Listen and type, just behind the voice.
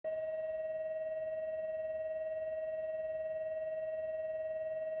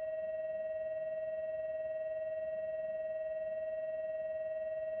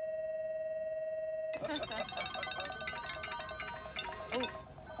No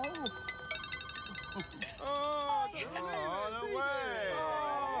way!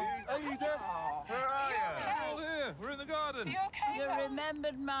 Hey, Dev. Where are you? We're all here. We're in the garden. Are you okay? You though?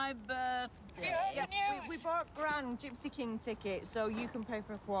 remembered my birthday. Have you heard the news? We bought Gran Gypsy King tickets, so you can pay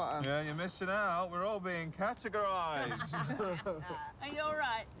for a quarter. Yeah, you're missing out. We're all being categorised. Are you all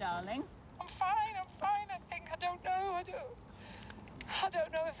right, darling? I'm fine, I think. I don't know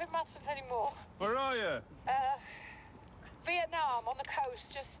if it matters anymore. Where are you? Vietnam, on the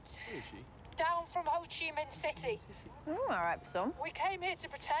coast, just down from Ho Chi Minh City. All right for some. We came here to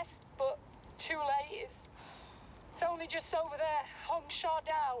protest, but too late. It's only just over there, Hong Sha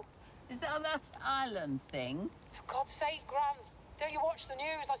Dao. Is that on that island thing? For God's sake, Gran, don't you watch the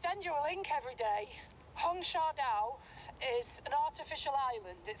news? I send you a link every day. Hong Sha Dao is an artificial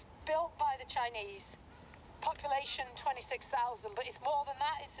island. It's built by the Chinese. Population 26,000, but it's more than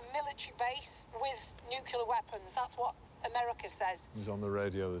that. It's a military base with nuclear weapons. That's what America says. He was on the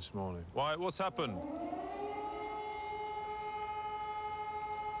radio this morning. Why? What's happened?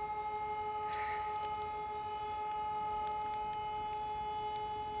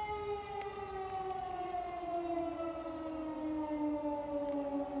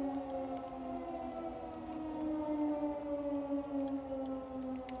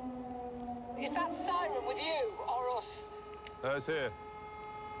 Is that siren with you or us? It's here.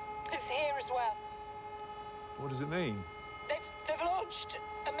 It's here as well. What does it mean? They've launched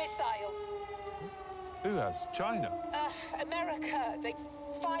a missile. Who has? China? America. They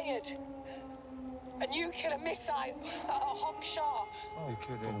fired a nuclear missile at Hong Sha. Oh, you're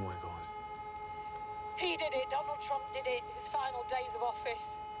kidding. Oh, my God. He did it. Donald Trump did it. His final days of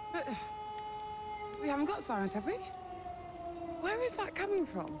office. But we haven't got sirens, have we? Where is that coming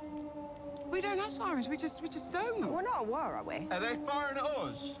from? We don't have sirens. We just don't. We're not at war, are we? Are they firing at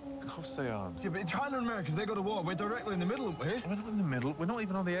us? Of course they aren't. Yeah, but China and America, if they go to war, we're directly in the middle, aren't we? We're not in the middle. We're not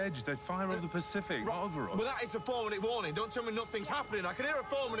even on the edge. They'd fire over the Pacific, not over us. But that is a 4-minute warning. Don't tell me nothing's happening. I can hear a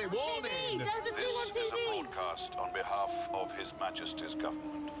 4-minute warning. There's a thing on TV. This is a broadcast on behalf of His Majesty's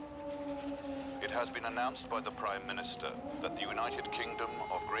government. It has been announced by the Prime Minister that the United Kingdom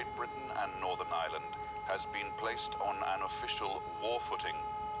of Great Britain and Northern Ireland has been placed on an official war footing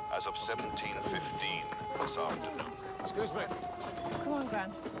as of 17:15 this afternoon. Excuse me. Come on,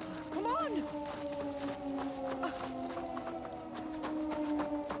 Gran. Come on!